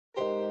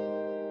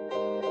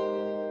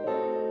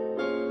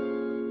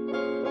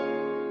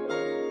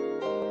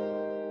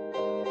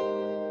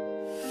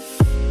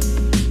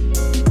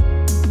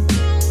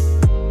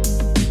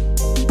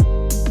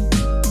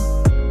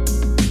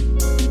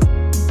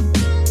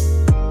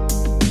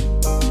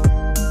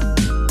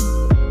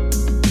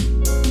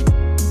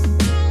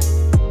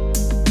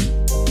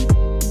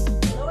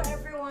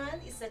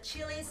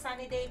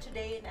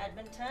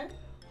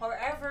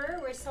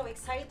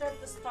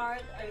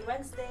start our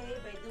Wednesday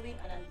by doing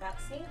an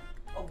unboxing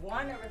of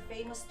one of our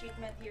famous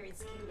treatment here in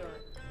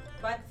LUEUR.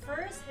 But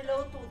first,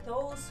 hello to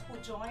those who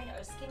join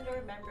our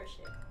LUEUR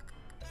membership.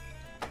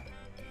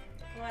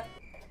 What?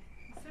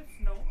 Is it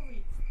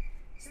snowy?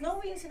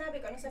 Snowy yung sinabi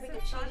ko. Ano sabi ko?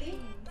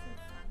 Chilly?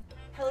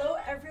 Hello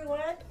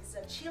everyone! It's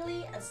a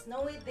chilly and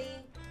snowy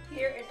day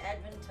here in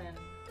Edmonton.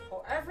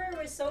 However,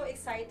 we're so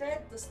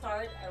excited to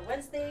start our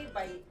Wednesday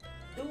by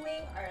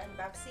doing our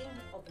unboxing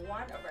of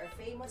one of our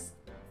famous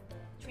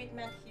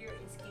treatment here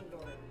in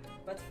LUEUR.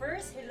 But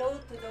first, hello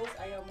to those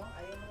ayaw mo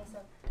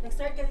sa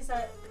nag-start kasi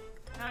sa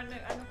Ano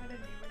ka na,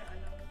 di mo na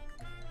alam.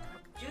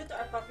 Due to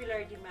our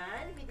popular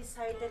demand, we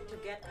decided to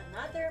get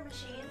another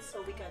machine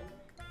so we can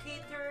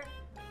cater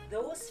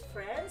those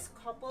friends,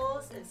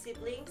 couples, and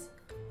siblings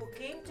who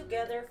came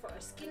together for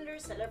a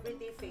LUEUR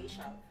celebrity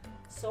facial.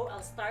 So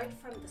I'll start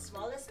from the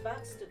smallest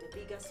box to the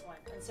biggest one,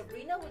 and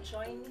Sabrina will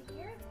join me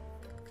here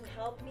to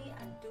help me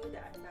undo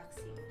the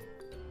unboxing.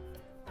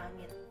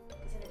 Pangit.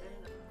 Kasi nagaling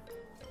ako.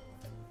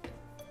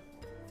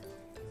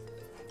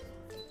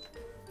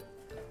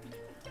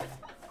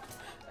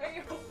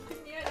 Ayoko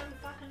niya, ang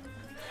pangit.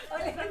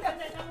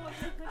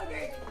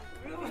 Okay.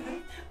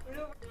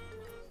 Blooper.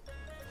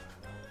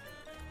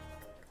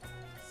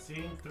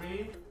 Scene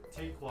 3,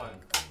 take 1.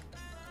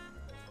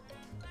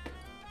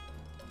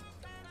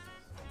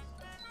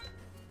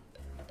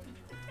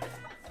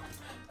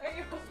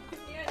 Ayoko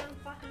niya, ang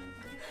pangit.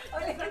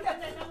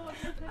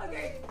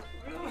 Okay.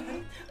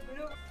 Blooper.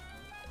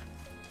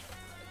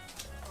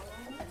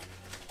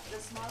 The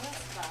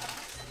smallest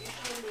box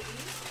usually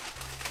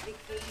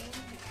became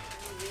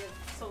with,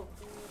 so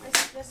I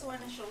just want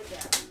to show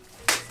them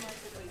this one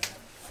situation,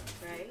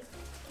 right?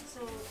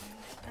 So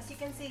as you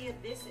can see,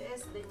 this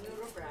is the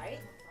LUEUR, right?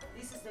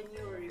 This is the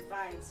LUEUR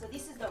Revive. So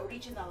this is the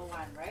original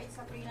one, right,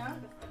 Sabrina?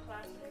 The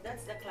classic.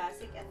 That's the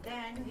classic, and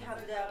then we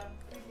have the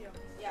Premium.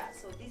 yeah.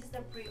 So this is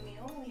the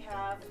premium. We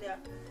have the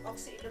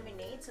Oxy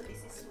Illuminate. So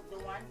this is the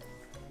one,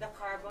 the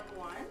carbon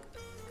one,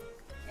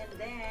 and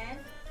then.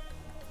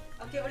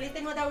 Okay,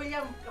 ulitin mo daw,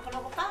 William.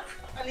 Loko-loko pa.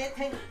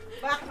 Ulitin.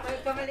 Back.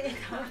 Kamali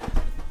ka.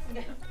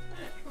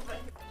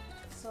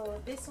 So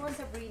this one,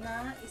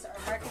 Sabrina, is our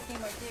marketing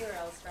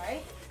materials,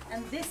 right?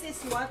 And this is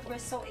what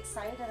we're so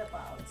excited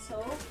about. So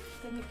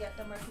can you get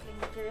the marketing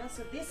materials?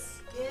 So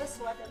this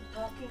is what I'm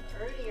talking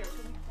earlier.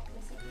 Can you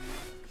listen?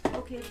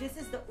 Okay, this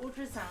is the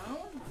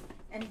ultrasound,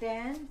 and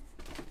then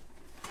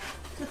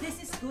so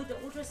this is good.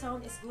 The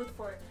ultrasound is good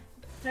for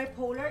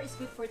tripolar, is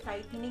good for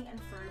tightening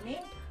and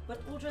firming.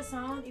 But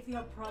ultrasound, if you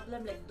have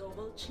problem like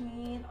double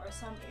chin or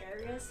some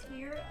areas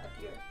here at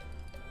your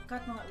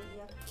cut mga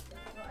William.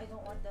 No, I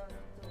don't want them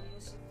to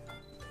use.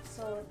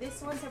 So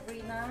this one,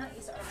 Sabrina,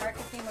 is our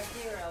marketing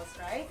materials,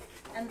 right?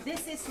 And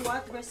this is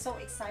what we're so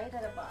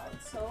excited about.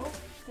 So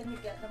can you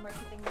get the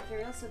marketing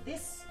materials? So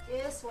this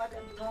is what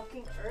I'm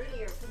talking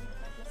earlier. Can you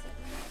focus it?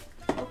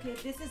 Okay,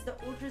 this is the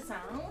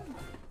ultrasound,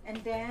 and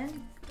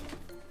then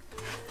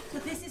so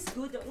this is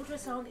good. The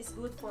ultrasound is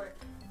good for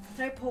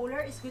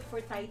tripolar, is good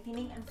for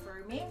tightening and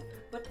firming.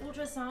 But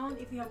ultrasound,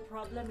 if you have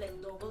problem like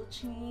double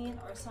chin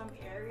or some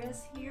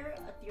areas here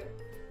at your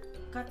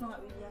cut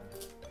mga William.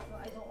 No,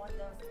 I don't want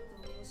them to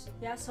use.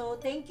 Yeah, so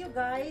thank you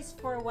guys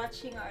for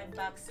watching our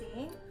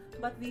unboxing.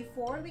 But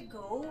before we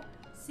go,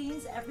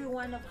 since every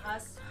one of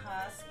us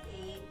has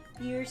a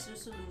New Year's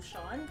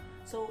resolution,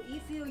 so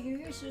if your New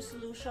Year's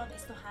resolution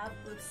is to have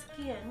good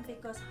skin,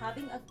 because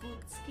having a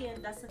good skin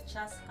doesn't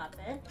just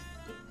happen,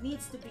 it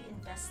needs to be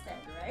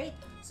invested, right?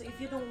 So if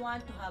you don't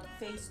want to have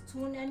face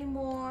tune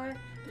anymore,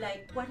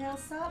 like what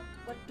else up?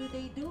 What do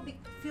they do?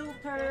 Big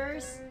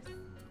filters. With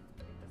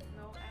the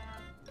snow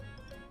app.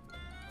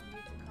 You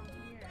need to come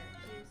here.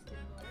 Here's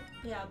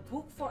LUEUR. Yeah,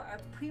 book for our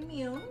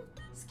premium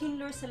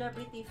LUEUR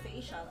celebrity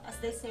facial. As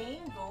the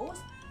saying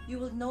goes, you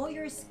will know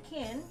your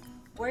skin,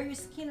 where your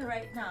skin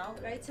right now,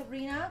 right,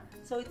 Sabrina?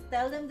 So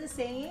tell them the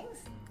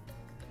sayings.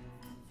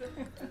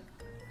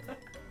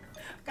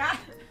 Cut.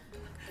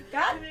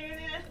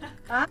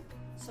 Huh?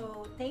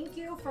 So thank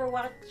you for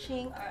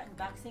watching our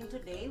unboxing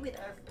today with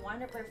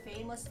one of our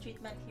famous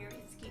treatment here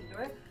in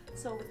LUEUR.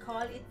 So we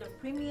call it the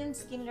Premium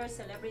LUEUR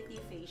Celebrity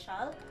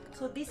Facial.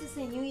 So this is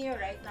a new year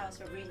right now,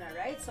 Sabrina,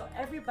 right? So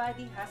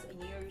everybody has a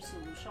New Year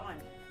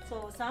resolution.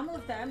 So some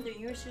of them, their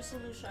New Year's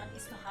resolution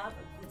is to have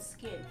a good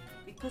skin,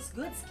 because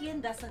good skin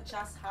doesn't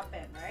just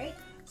happen, right?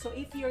 So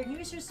if your New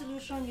Year's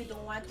resolution, you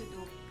don't want to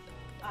do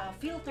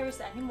filters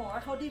anymore,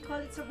 how do you call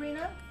it,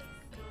 Sabrina?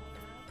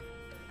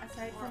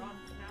 Aside Or from on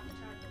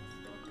Snapchat,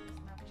 filters,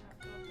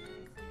 you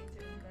need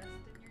to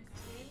invest in your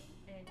skin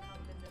and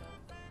compliment it up.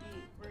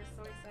 We're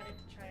so excited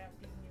to try out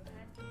these new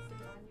hand pieces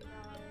on you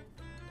guys.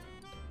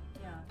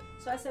 yeah.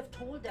 So as I've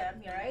told them,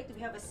 yeah, right?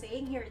 We have a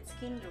saying here at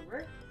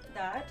LUEUR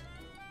that,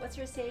 what's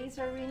your saying,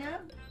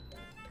 Sabrina?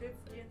 Good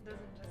skin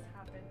doesn't just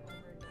happen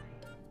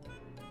overnight.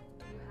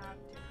 You have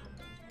to come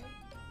here,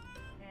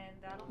 and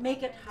that'll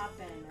Make it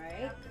happen, You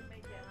right? have to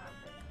make it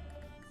happen.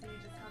 So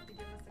you just have to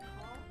give us a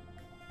call.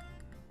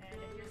 And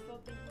if you're still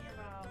thinking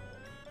about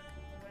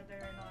whether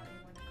or not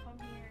you want to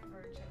come here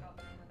or check out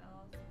someone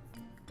else,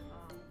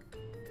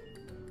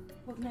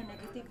 Huwag na,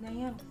 negative na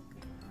yun.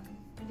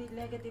 Hindi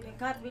negative.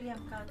 Cut, William,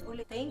 cut.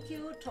 Ulit. Thank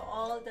you to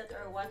all that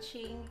are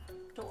watching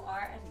to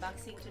our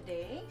unboxing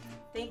today.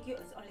 Thank you.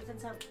 Ulitin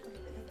sa...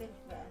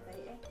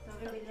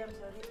 Sorry, William.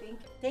 Sorry.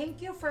 Thank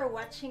you for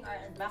watching our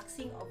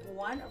unboxing of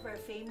one of our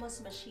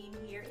famous machine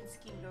here in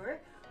LUEUR.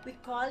 We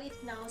call it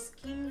now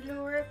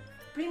LUEUR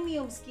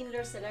Premium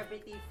LUEUR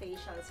Celebrity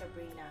Facial,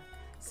 Sabrina.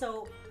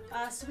 So,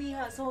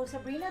 so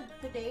Sabrina,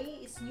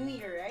 today is New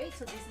Year, right?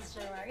 So this is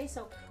January.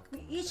 So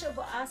each of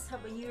us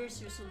have a New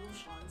Year's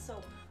resolution. So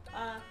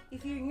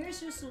if your New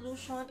Year's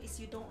resolution is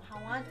you don't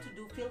want to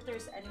do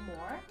filters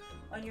anymore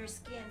on your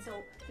skin,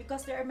 so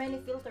because there are many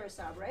filters,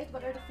 right?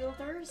 What are the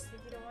filters?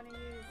 If you don't want to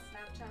use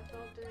Snapchat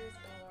filters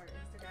or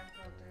Instagram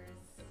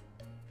filters,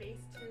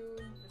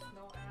 Facetune, the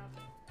Snow app,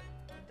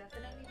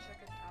 definitely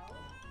check us out.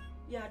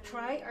 Yeah,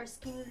 try our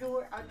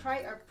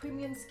try our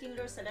premium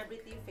LUEUR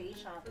Celebrity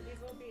Facial. So these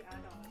will be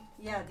add-ons.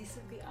 Yeah, these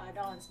will be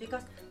add-ons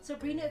because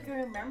Sabrina, if you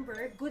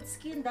remember, good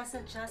skin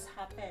doesn't just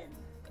happen,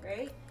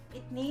 right?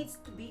 It needs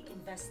to be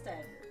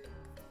invested.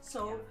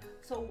 So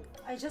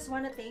I just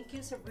want to thank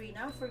you,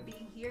 Sabrina, for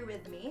being here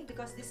with me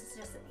because this is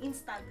just an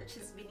instant that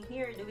she's been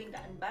here doing the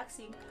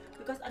unboxing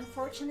because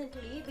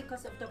unfortunately,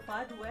 because of the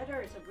bad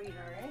weather,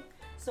 Sabrina, right?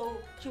 So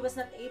she was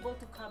not able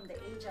to come, the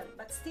agent,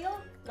 but still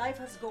life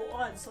has go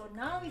on. So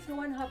now if you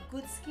want to have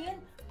good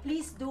skin,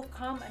 please do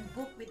come and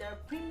book with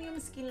our premium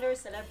LUEUR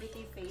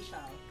Celebrity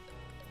Facial.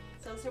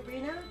 So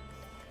Sabrina,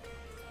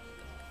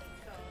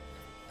 So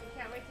we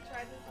can't wait to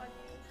try this on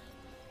you.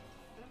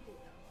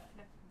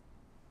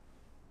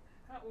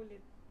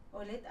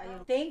 ulit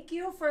ayun. Thank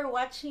you for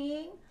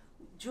watching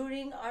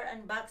during our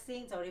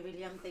unboxing. Sorry,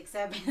 William, take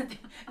 7.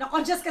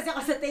 Na-conscious kasi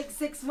ako sa take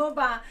 6 mo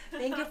ba?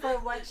 Thank you for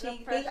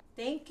watching.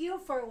 Thank you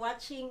for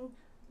watching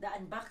the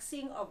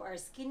unboxing of our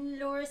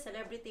LUEUR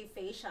Celebrity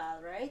Facial,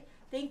 right?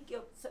 Thank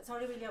you.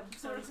 Sorry, William.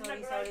 Sorry.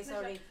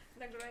 Sorry.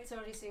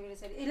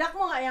 Ilak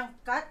mo nga yung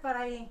cut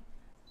para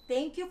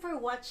thank you for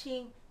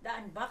watching the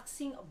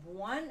unboxing of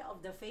one of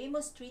the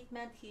famous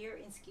treatment here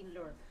in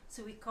LUEUR.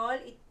 So we call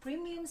it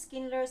Premium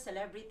LUEUR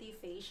Celebrity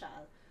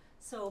Facial.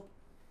 So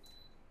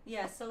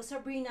yeah, so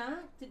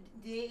Sabrina,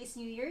 today is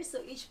New Year,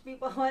 so each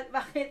people,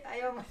 bakit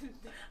ayaw mo?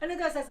 Ano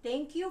daw sa?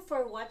 Thank you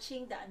for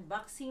watching the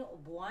unboxing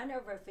of one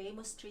of our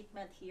famous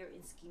treatment here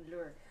in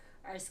LUEUR.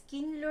 Our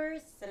LUEUR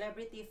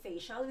Celebrity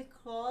Facial, we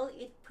call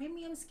it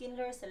Premium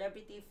LUEUR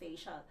Celebrity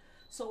Facial.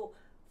 So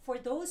for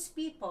those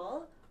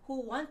people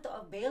who want to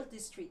avail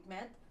this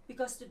treatment,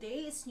 because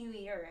today is New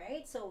Year,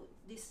 right? So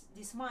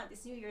this month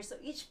is New Year, so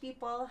each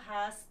people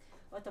has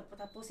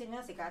tapusin nga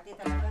si Kati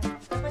talaga.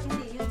 Dapat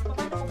hindi yun.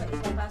 Paano ko ba